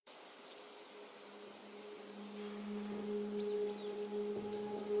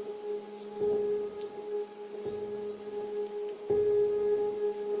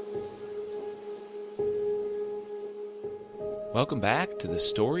Welcome back to the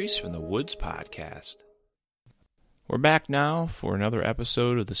Stories from the Woods podcast. We're back now for another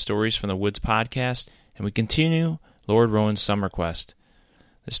episode of the Stories from the Woods podcast, and we continue Lord Rowan's summer quest.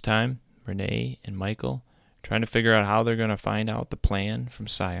 This time, Renee and Michael are trying to figure out how they're going to find out the plan from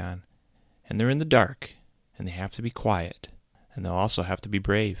Sion. And they're in the dark, and they have to be quiet, and they'll also have to be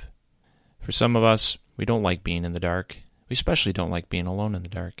brave. For some of us, we don't like being in the dark. We especially don't like being alone in the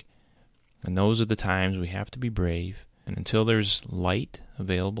dark. And those are the times we have to be brave. And until there's light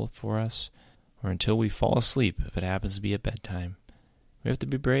available for us, or until we fall asleep if it happens to be at bedtime, we have to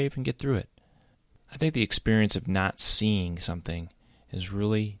be brave and get through it. I think the experience of not seeing something is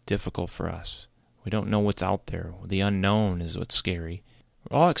really difficult for us. We don't know what's out there. The unknown is what's scary.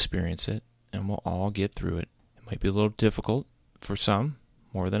 We'll all experience it, and we'll all get through it. It might be a little difficult for some,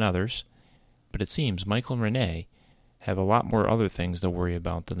 more than others, but it seems Michael and Renee have a lot more other things to worry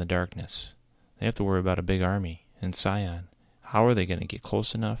about than the darkness. They have to worry about a big army and Sion. How are they going to get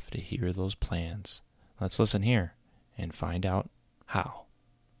close enough to hear those plans? Let's listen here and find out how.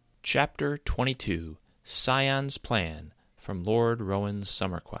 Chapter 22, Sion's Plan, from Lord Rowan's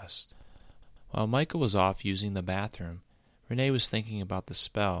Summer Quest. While Michael was off using the bathroom, Renee was thinking about the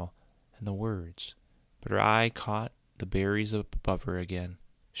spell and the words, but her eye caught the berries up above her again.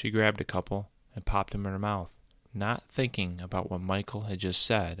 She grabbed a couple and popped them in her mouth, not thinking about what Michael had just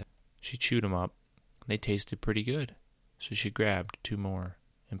said. She chewed them up. They tasted pretty good, so she grabbed 2 more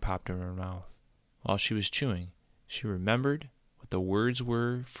and popped them in her mouth. While she was chewing, she remembered what the words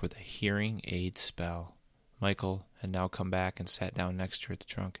were for the hearing aid spell. Michael had now come back and sat down next to her at the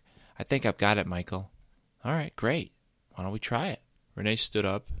trunk. "I think I've got it, Michael." "All right, great. Why don't we try it?" Renee stood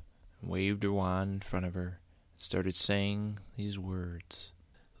up and waved her wand in front of her and started saying these words.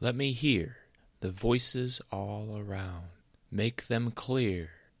 "Let me hear the voices all around. Make them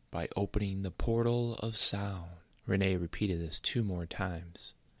clear by opening the portal of sound." Renee repeated this 2 more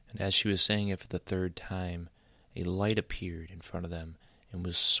times, and as she was saying it for the 3rd time, a light appeared in front of them and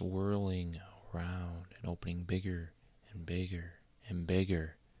was swirling around and opening bigger and bigger and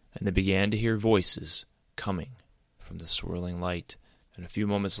bigger, and they began to hear voices coming from the swirling light, and a few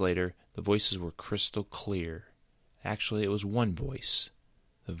moments later, the voices were crystal clear. Actually, it was one voice,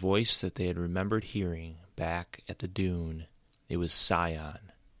 the voice that they had remembered hearing back at the dune. It was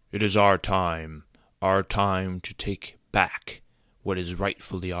Sion. "It is our time to take back what is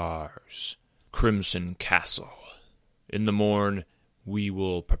rightfully ours, Crimson Castle. In the morn we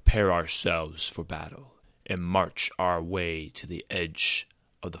will prepare ourselves for battle and march our way to the edge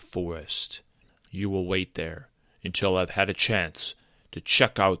of the forest. You will wait there until I've had a chance to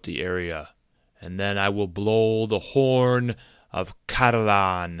check out the area, and then I will blow the horn of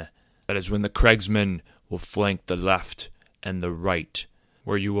Catalan. That is when the Craigsmen will flank the left and the right,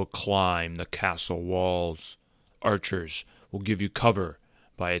 where you will climb the castle walls. Archers will give you cover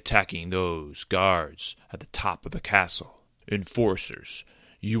by attacking those guards at the top of the castle. Enforcers,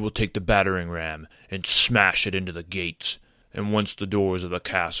 you will take the battering ram and smash it into the gates, and once the doors of the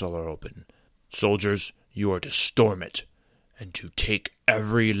castle are open, soldiers, you are to storm it, and to take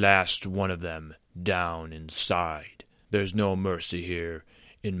every last one of them down inside. There's no mercy here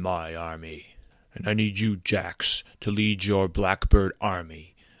in my army. And I need you, Jax, to lead your Blackbird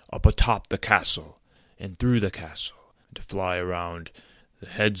army up atop the castle and through the castle, and to fly around the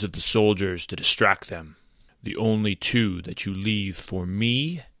heads of the soldiers to distract them. The only 2 that you leave for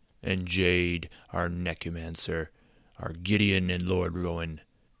me and Jade, our necromancer, are Gideon and Lord Rowan.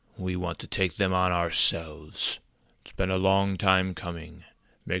 We want to take them on ourselves. It's been a long time coming.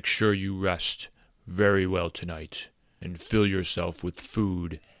 Make sure you rest very well tonight and fill yourself with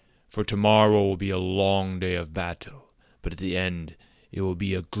food, for tomorrow will be a long day of battle, but at the end it will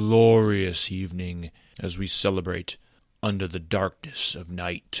be a glorious evening as we celebrate under the darkness of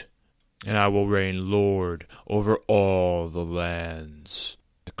night, and I will reign lord over all the lands."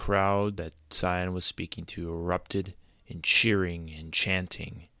 The crowd that Sion was speaking to erupted in cheering and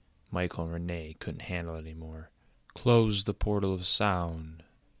chanting. Michael and Renee couldn't handle it anymore. "Close the portal of sound,"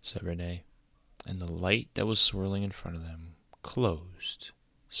 said Renee, and the light that was swirling in front of them closed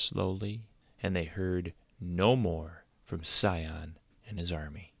slowly, and they heard no more from Sion and his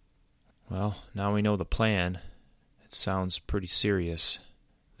army. "Well, now we know the plan. It sounds pretty serious.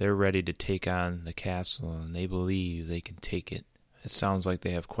 They're ready to take on the castle, and they believe they can take it. It sounds like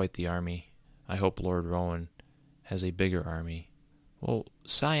they have quite the army. I hope Lord Rowan has a bigger army." "Well,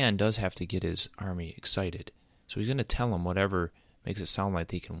 Sion does have to get his army excited, so he's going to tell them whatever makes it sound like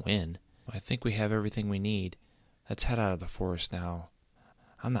they can win. I think we have everything we need. Let's head out of the forest now.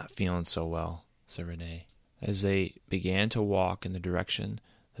 I'm not feeling so well," said Renee. As they began to walk in the direction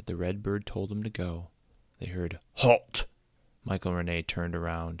that the red bird told them to go, they heard, "Halt!" Michael and Renee turned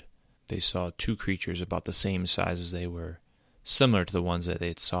around. They saw two creatures about the same size as they were, similar to the ones that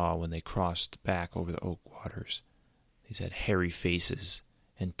they saw when they crossed back over the Oak waters. These had hairy faces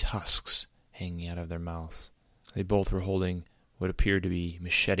and tusks hanging out of their mouths. They both were holding what appeared to be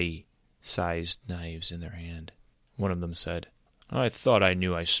machete-sized knives in their hand. One of them said, "I thought I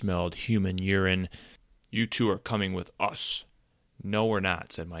knew I smelled human urine. You two are coming with us." "No, we're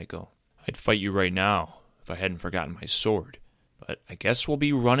not," said Michael. "I'd fight you right now if I hadn't forgotten my sword. But I guess we'll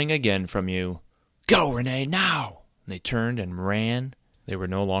be running again from you." "Go, Renee, now!" And they turned and ran. They were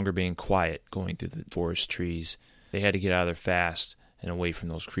no longer being quiet going through the forest trees. They had to get out of there fast and away from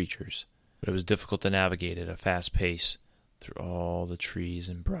those creatures. But it was difficult to navigate at a fast pace through all the trees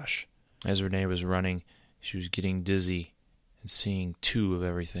and brush. As Renee was running, she was getting dizzy and seeing two of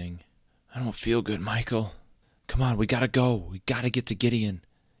everything. "I don't feel good, Michael. Come on, we gotta go. We gotta get to Gideon.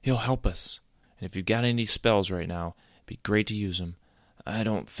 He'll help us. And if you've got any spells right now, it'd be great to use them." "I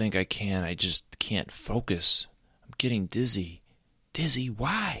don't think I can. I just can't focus. I'm getting dizzy." "Dizzy?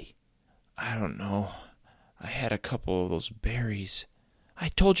 Why?" "I don't know. I had a couple of those berries." "I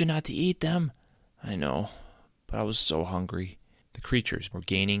told you not to eat them." "I know, but I was so hungry." The creatures were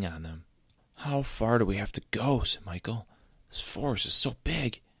gaining on them. "How far do we have to go?" said Michael. "This forest is so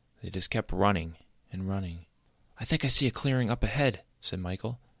big." They just kept running and running. "I think I see a clearing up ahead," said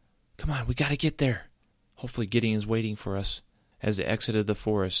Michael. "Come on, we gotta get there. Hopefully Gideon's waiting for us." As they exited the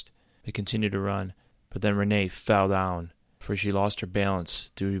forest, they continued to run, but then Renee fell down, for she lost her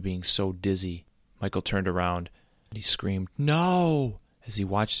balance due to being so dizzy. Michael turned around, and he screamed, "No!" as he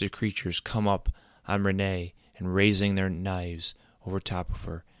watched the creatures come up on Renee and raising their knives over top of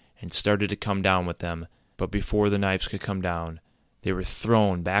her, and started to come down with them. But before the knives could come down, they were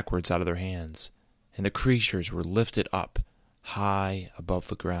thrown backwards out of their hands, and the creatures were lifted up high above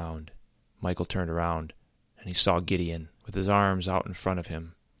the ground. Michael turned around, and he saw Gideon with his arms out in front of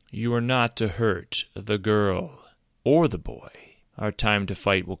him. "You are not to hurt the girl or the boy. Our time to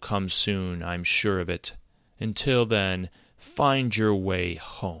fight will come soon, I'm sure of it. Until then, find your way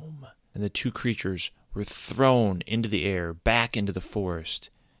home." And the two creatures were thrown into the air, back into the forest,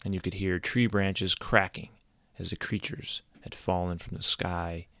 and you could hear tree branches cracking as the creatures had fallen from the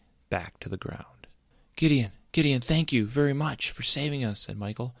sky back to the ground. Gideon, thank you very much for saving us," said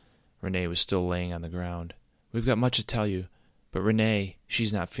Michael. Renee was still laying on the ground. "We've got much to tell you, but Renee,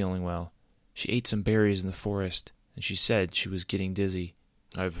 she's not feeling well. She ate some berries in the forest, and she said she was getting dizzy."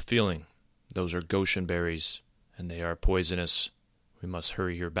 "I have a feeling those are Goshen berries, and they are poisonous. We must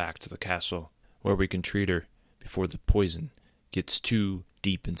hurry her back to the castle, where we can treat her before the poison gets too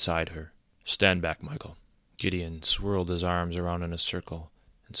deep inside her. Stand back, Michael." Gideon swirled his arms around in a circle,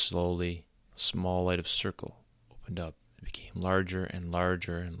 and slowly a small light of circle opened up. It became larger and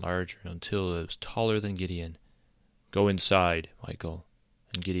larger and larger until it was taller than Gideon. "Go inside, Michael."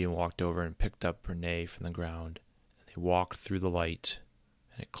 And Gideon walked over and picked up Renee from the ground. And they walked through the light,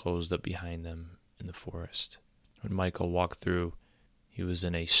 and it closed up behind them in the forest. When Michael walked through, he was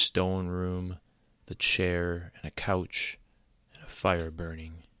in a stone room, with a chair and a couch and a fire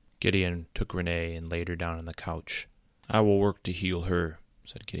burning. Gideon took Renee and laid her down on the couch. "I will work to heal her,"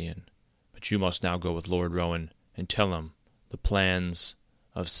 said Gideon. "But you must now go with Lord Rowan and tell him the plans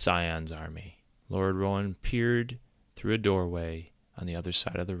of Sion's army." Lord Rowan peered through a doorway on the other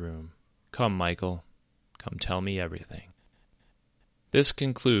side of the room. "Come, Michael. Come tell me everything." This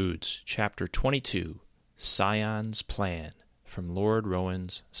concludes Chapter 22, Sion's Plan, from Lord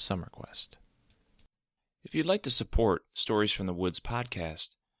Rowan's Summer Quest. If you'd like to support Stories from the Woods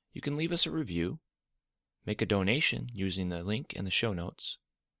podcast, you can leave us a review, make a donation using the link in the show notes,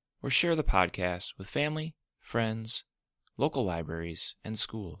 or share the podcast with family, friends, local libraries, and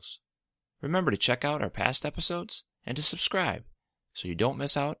schools. Remember to check out our past episodes and to subscribe so you don't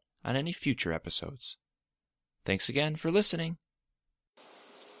miss out on any future episodes. Thanks again for listening.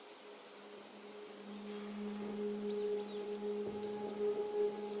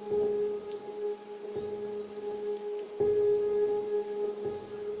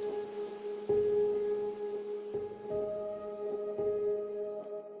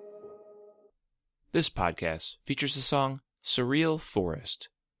 This podcast features the song Surreal Forest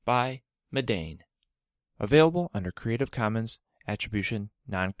by Medane, available under Creative Commons Attribution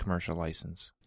Non-Commercial License.